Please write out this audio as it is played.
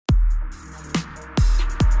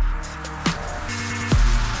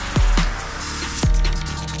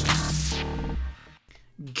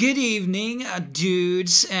Good evening,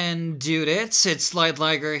 dudes and dudettes. It's Light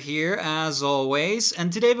Liger here, as always.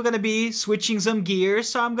 And today we're going to be switching some gears.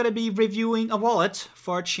 So I'm going to be reviewing a wallet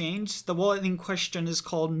for a change. The wallet in question is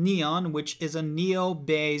called Neon, which is a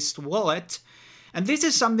Neo-based wallet. And this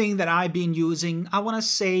is something that I've been using, I want to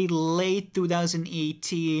say late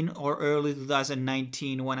 2018 or early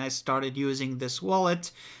 2019 when I started using this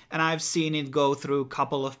wallet. And I've seen it go through a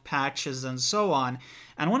couple of patches and so on.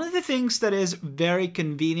 And one of the things that is very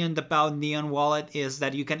convenient about Neon Wallet is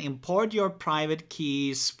that you can import your private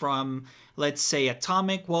keys from, let's say,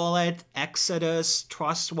 Atomic Wallet, Exodus,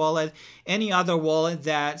 Trust Wallet, any other wallet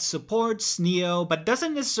that supports Neo but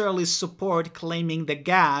doesn't necessarily support claiming the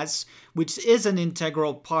gas, which is an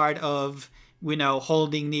integral part of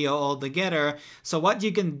holding Neo all together. So what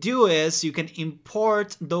you can do is you can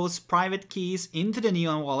import those private keys into the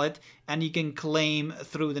Neon wallet and you can claim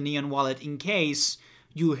through the Neon wallet in case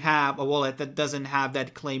you have a wallet that doesn't have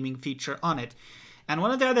that claiming feature on it. And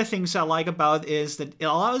one of the other things I like about is that it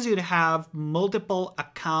allows you to have multiple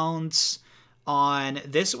accounts on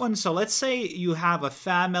this one. So let's say you have a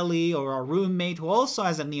family or a roommate who also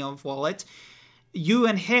has a Neon wallet. You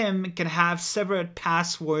and him can have separate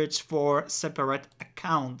passwords for separate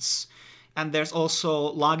accounts. And there's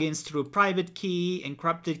also logins through private key,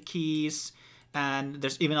 encrypted keys, and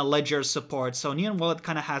there's even a ledger support. So Neon Wallet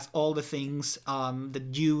kind of has all the things that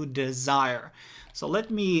you desire. So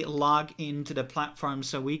let me log into the platform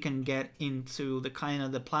so we can get into the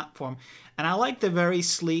the platform. And I like the very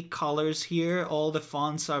sleek colors here. All the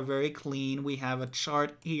fonts are very clean. We have a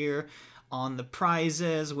chart here on the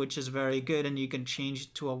prices, which is very good, and you can change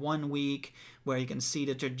it to a 1 week where you can see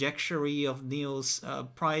the trajectory of Neo's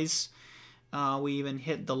price. We even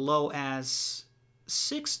hit the low as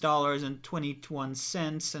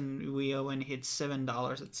 $6.21, and we even hit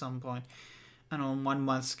 $7 at some point. And on 1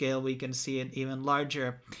 month scale, we can see it even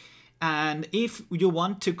larger. And if you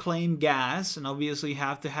want to claim gas, and obviously you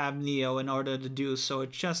have to have Neo in order to do so,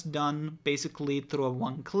 it's just done basically through a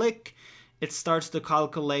 1 click. It starts to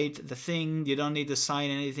calculate the thing. You don't need to sign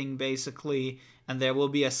anything basically, and there will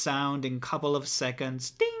be a sound in a couple of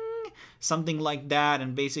seconds, ding, something like that,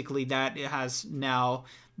 and basically that has now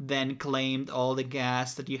then claimed all the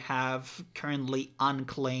gas that you have currently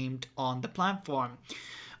unclaimed on the platform.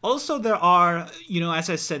 Also, there are, as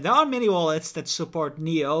I said, there are many wallets that support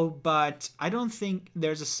Neo, but I don't think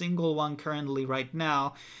there's a single one currently right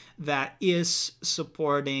now that is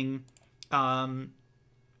supporting tokens.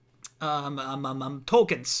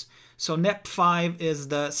 So NEP5 is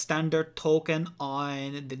the standard token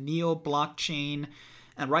on the Neo blockchain,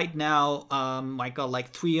 and right now I got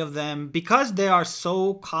like 3 of them. Because they are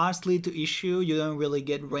so costly to issue, you don't really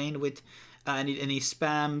get rained with any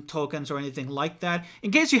spam tokens or anything like that. In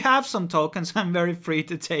case you have some tokens, I'm very free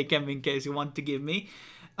to take them in case you want to give me.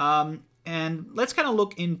 And let's kind of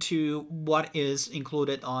look into what is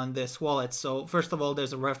included on this wallet. So first of all,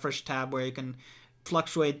 there's a refresh tab where you can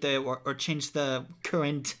fluctuate or change the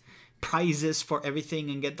current prices for everything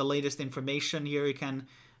and get the latest information. Here you can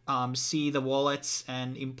see the wallets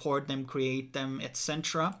and import them, create them,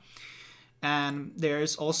 etc. And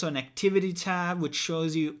there's also an activity tab which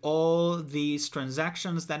shows you all these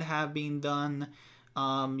transactions that have been done.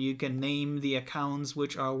 You can name the accounts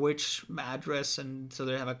which are which address, and so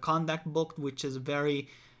they have a contact book, which is very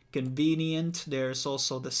convenient. There's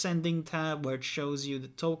also the sending tab where it shows you the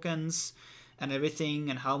tokens and everything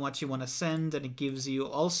and how much you want to send, and it gives you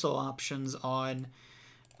also options on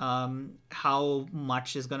how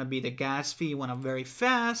much is going to be the gas fee. You want a very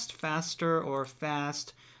fast, faster, or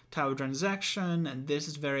fast type of transaction, and this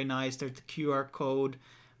is very nice. There's the QR code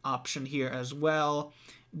option here as well,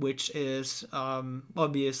 which is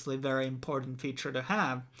obviously a very important feature to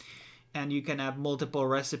have. And you can have multiple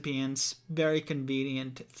recipients, very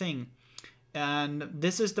convenient thing. And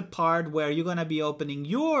this is the part where you're gonna be opening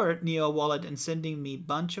your Neo wallet and sending me a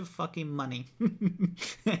bunch of fucking money.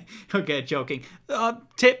 Okay, joking.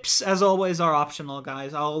 Tips, as always, are optional,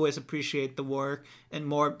 guys. I always appreciate the work, and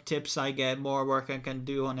more tips I get, more work I can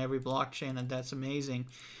do on every blockchain, and that's amazing.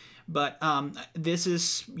 But this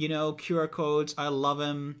is, QR codes. I love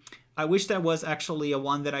them. I wish there was actually a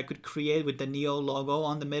one that I could create with the Neo logo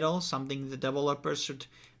on the middle, something the developers should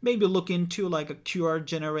maybe look into, like a QR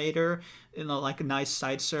generator, like a nice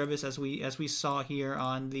side service as we saw here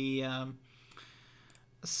on the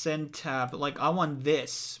send tab. Like, I want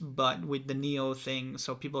this, but with the Neo thing,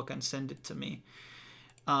 so people can send it to me.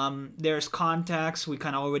 There's contacts. We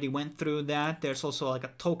kind of already went through that. There's also like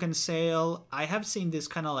a token sale. I have seen this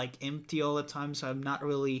kind of like empty all the time, so I'm not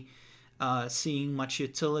really seeing much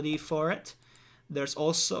utility for it. There's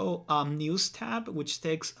also news tab, which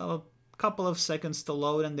takes a couple of seconds to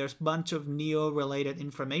load, and there's a bunch of Neo related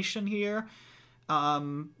information here.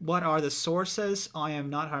 What are the sources? I am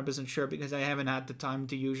not 100% sure because I haven't had the time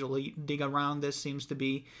to usually dig around. This seems to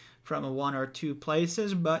be from one or two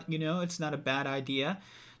places, but you know, it's not a bad idea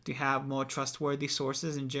to have more trustworthy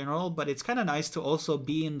sources in general, but it's kind of nice to also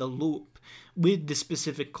be in the loop with the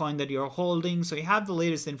specific coin that you're holding, so you have the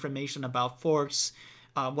latest information about forks,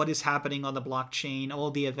 what is happening on the blockchain,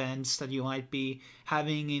 all the events that you might be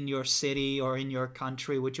having in your city or in your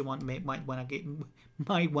country, which you might want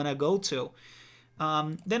to go to.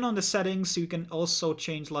 Then on the settings, you can also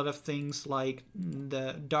change a lot of things like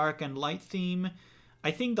the dark and light theme.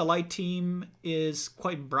 I think the light theme is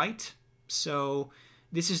quite bright, so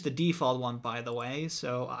this is the default one, by the way,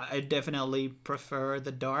 so I definitely prefer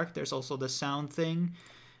the dark. There's also the sound thing.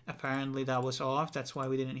 Apparently that was off, that's why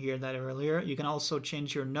we didn't hear that earlier. You can also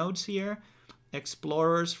change your nodes here,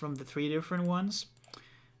 explorers from the 3 different ones,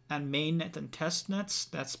 and mainnet and testnets.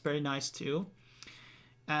 That's very nice too.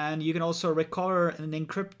 And you can also recover and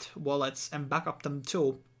encrypt wallets and backup them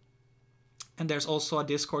too. And there's also a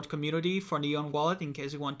Discord community for Neon Wallet in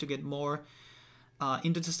case you want to get more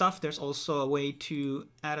into the stuff. There's also a way to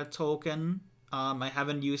add a token. I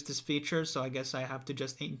haven't used this feature, so I guess I have to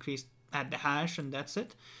just add the hash, and that's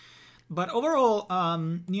it. But overall,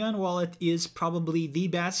 Neon Wallet is probably the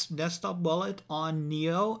best desktop wallet on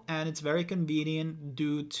Neo, and it's very convenient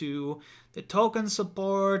due to the token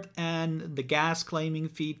support and the gas claiming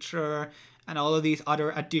feature and all of these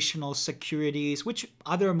other additional securities which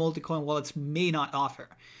other multi-coin wallets may not offer.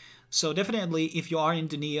 So definitely, if you are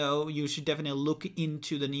into Neo, you should definitely look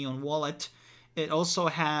into the Neon Wallet. It also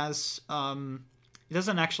has it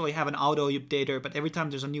doesn't actually have an auto updater, but every time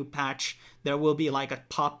there's a new patch, there will be like a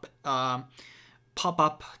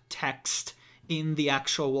pop-up text in the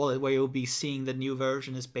actual wallet where you'll be seeing the new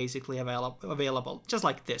version is basically available, just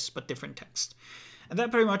like this, but different text. And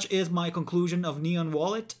that pretty much is my conclusion of Neon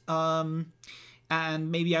Wallet. And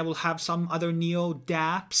maybe I will have some other Neo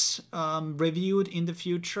dApps reviewed in the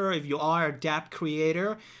future. If you are a dApp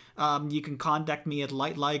creator, you can contact me at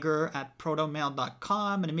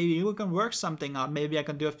lightliger@protonmail.com, and maybe we can work something out. Maybe I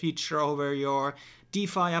can do a feature over your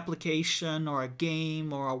DeFi application or a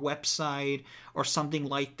game or a website or something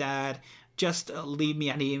like that. Just leave me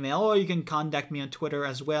an email, or you can contact me on Twitter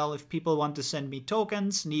as well. If people want to send me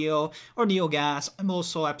tokens, Neo or NeoGas, I'm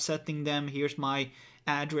also accepting them. Here's my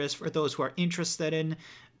address for those who are interested in.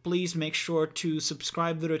 Please make sure to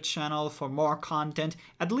subscribe to the channel for more content.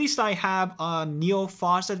 At least I have a Neo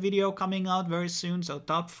Faucet video coming out very soon, so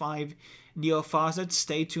top 5 Neo Faucets.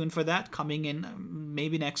 Stay tuned for that, coming in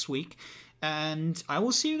maybe next week. And I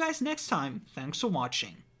will see you guys next time. Thanks for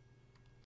watching.